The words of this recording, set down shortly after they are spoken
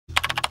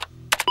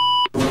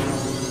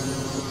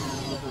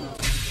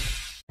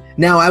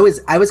Now, I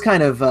was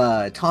kind of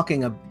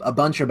talking a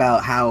bunch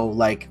about how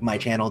like my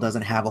channel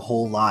doesn't have a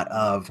whole lot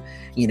of,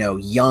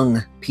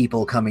 young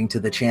people coming to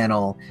the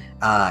channel,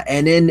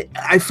 and then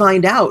I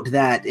find out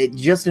that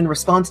just in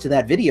response to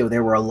that video,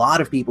 there were a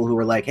lot of people who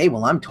were like, "Hey,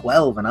 well, I'm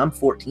 12 and I'm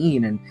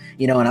 14, and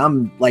and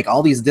I'm like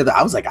all these."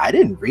 I was like, I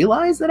didn't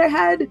realize that I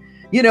had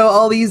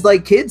all these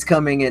like kids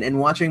coming and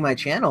watching my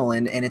channel,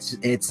 and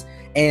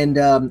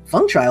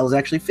Funk Trial is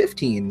actually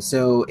 15,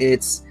 so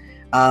it's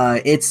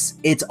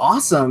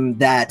awesome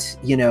that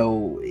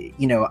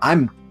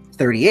I'm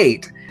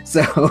 38,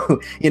 so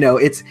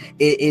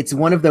it's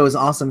one of those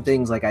awesome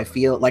things. Like I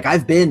feel like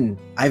I've been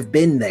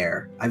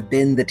there. I've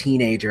been the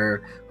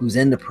teenager who's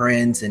into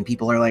Prince, and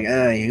people are like,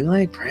 "Oh, you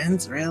like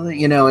Prince, really?"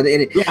 Yeah,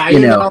 I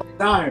hear that all the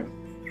time.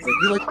 It's like,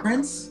 you like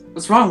Prince?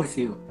 What's wrong with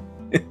you?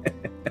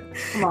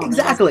 Come on,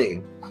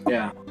 exactly. Man.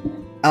 Yeah.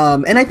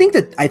 And I think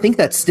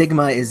that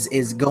stigma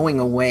is going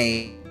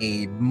away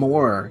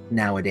more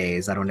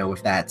nowadays. I don't know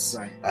if that's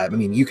right. I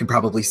mean, you can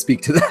probably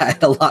speak to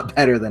that a lot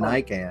better than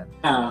I can.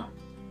 Yeah.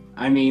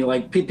 I mean,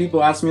 like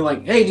people ask me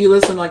like, "Hey, do you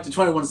listen like to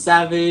 21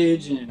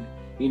 Savage and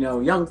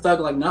Young Thug?"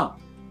 Like, no,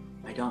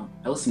 I don't.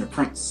 I listen to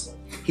Prince.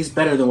 He's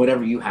better than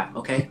whatever you have.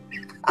 Okay.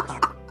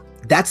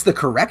 That's the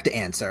correct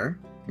answer.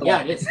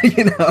 Yeah, it is.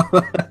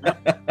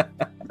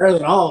 Better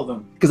than all of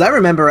them. Because I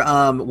remember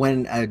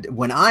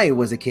when I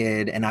was a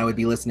kid and I would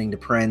be listening to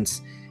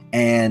Prince,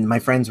 and my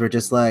friends were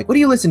just like, "What do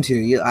you listen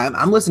to?"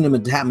 I'm listening to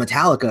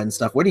Metallica and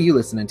stuff. What are you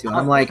listening to? And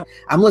I'm like,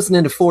 "I'm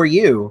listening to For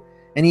You."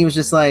 And he was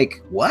just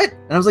like, "What?"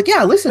 And I was like,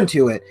 "Yeah, listen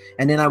to it."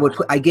 And then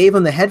I gave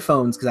him the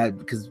headphones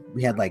because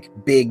we had like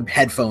big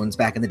headphones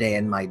back in the day,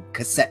 and my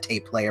cassette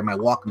tape player, my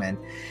Walkman,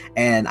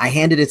 and I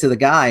handed it to the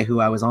guy who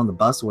I was on the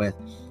bus with,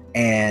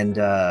 and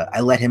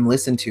I let him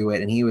listen to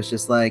it, and he was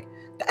just like,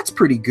 "That's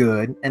pretty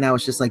good." And I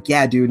was just like,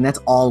 "Yeah, dude," and that's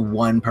all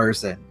one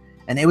person.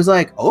 And it was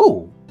like,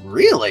 "Oh,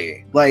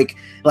 really?" Like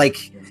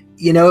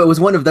it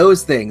was one of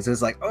those things. It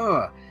was like,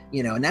 oh,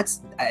 and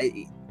that's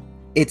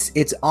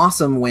it's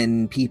awesome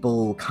when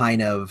people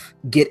kind of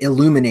get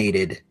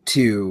illuminated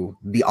to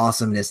the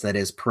awesomeness that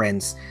is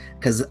Prince,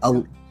 because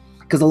a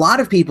lot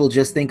of people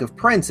just think of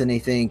Prince and they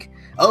think,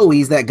 "Oh,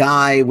 he's that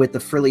guy with the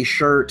frilly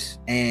shirt,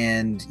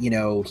 and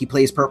he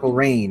plays Purple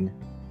Rain."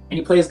 And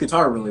he plays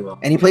guitar really well.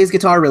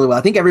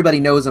 I think everybody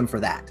knows him for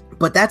that.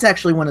 But that's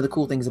actually one of the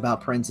cool things about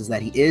Prince, is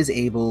that he is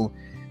able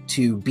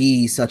to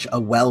be such a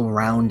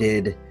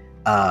well-rounded,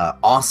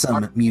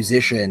 awesome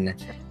musician.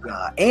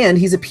 And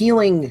he's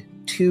appealing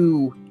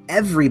to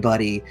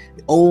everybody,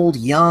 old,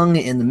 young,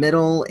 in the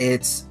middle.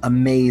 It's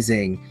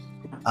amazing.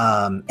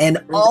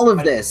 And all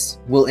of this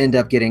will end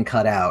up getting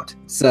cut out.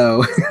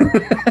 So